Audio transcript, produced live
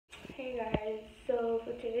Hey guys, so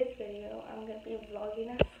for today's video, I'm going to be vlogging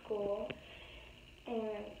at school,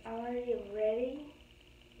 and I'm already ready.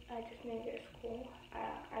 I just need to get to school.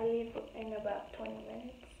 I leave in about 20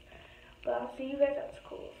 minutes, but I'll see you guys at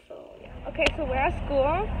school, so yeah. Okay, so we're at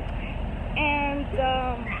school, and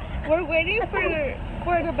we're waiting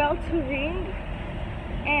for the bell to ring,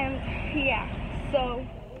 and yeah, so...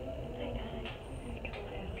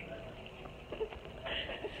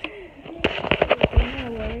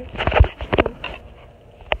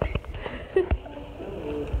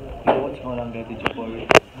 What's going on, guys? It's your boy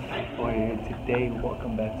for today.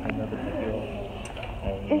 Welcome back to another video.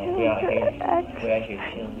 And we are here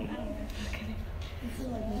chilling.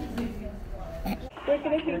 We're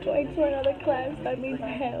gonna be going to another class. That means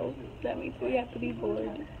hell. That means we have to be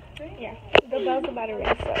bored. Yeah, the bell's about to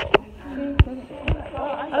ring, so.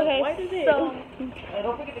 Okay,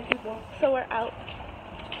 so we're out.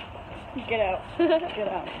 Get out. Get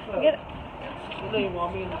out. Get out. Like,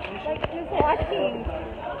 who's watching?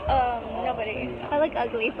 Nobody. I look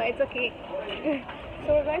ugly, but it's okay. So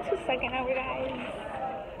we're going to second hour, guys.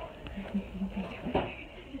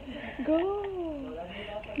 Go.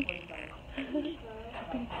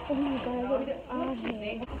 Oh my god.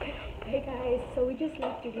 Hey guys, so we just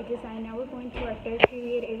left duty design. Now we're going to our third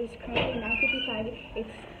period. It is currently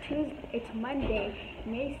 9:55. It's Monday,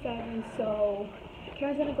 May 7th. So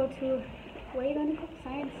Karen's gonna go to, where are you gonna go?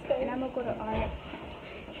 Science, and I'm gonna go to art.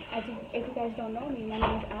 If you guys don't know me, my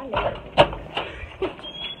name is Alex.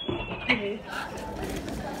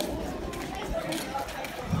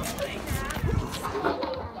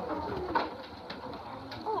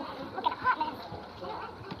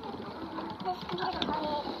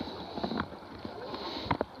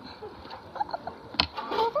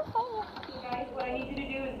 Guys, what I need you to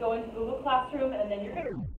do is go into Google Classroom and then you're gonna...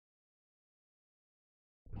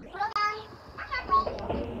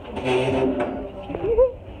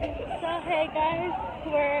 So hey guys,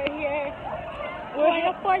 we're here. We're in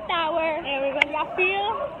the 4th hour, and we're gonna feel.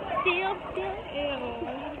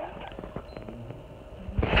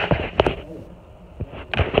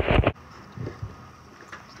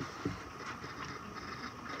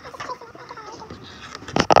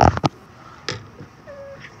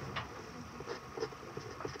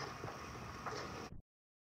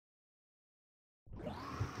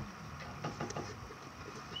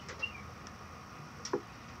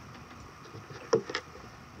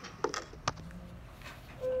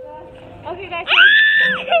 Okay guys,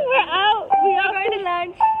 we're out. We are going to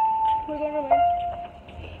lunch. We're going to lunch.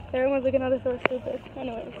 Everyone's looking at us so stupid.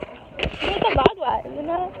 Anyways, it's a vlog live, you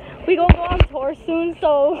know? We gonna go on tour soon,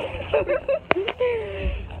 so say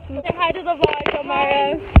hi to the vlog,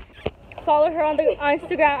 Amara. Follow her on the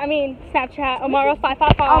Snapchat,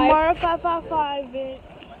 Amara555. Amara555, bitch.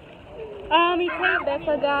 We take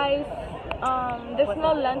Bessa, guys. There's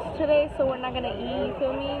no lunch today, so we're not gonna eat, you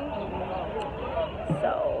feel me?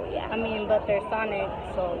 So, yeah. but they're Sonic,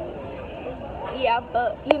 so... Yeah,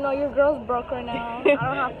 but, you know, your girl's broke right now. I don't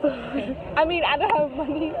have food. I don't have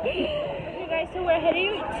money. Okay, guys, so we're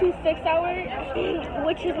heading to 6th hour,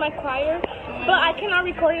 which is my choir. But I cannot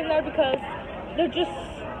record in there because they're just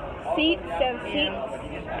seats and seats.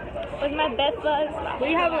 With my best buds.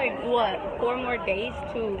 We have, 4 more days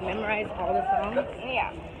to memorize all the songs?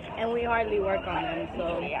 Yeah. And we hardly work on them,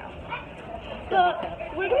 so... Yeah. So,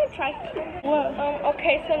 we're gonna try.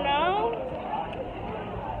 Okay, so now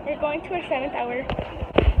we're going to our 7th hour.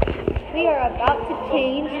 We are about to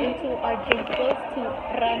change into our gym clothes to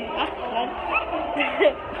run.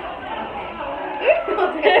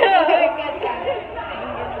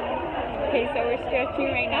 Okay, so we're stretching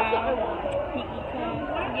right now.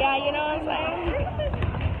 Yeah, you know what I'm saying?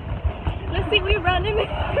 Let's see, we're running.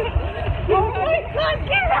 Oh my god,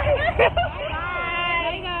 get right.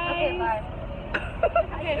 Bye, guys. Okay, bye.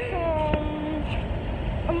 Okay,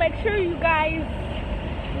 so make sure you guys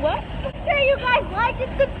like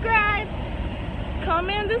and subscribe,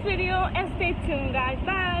 comment on this video, and stay tuned, guys.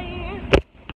 Bye.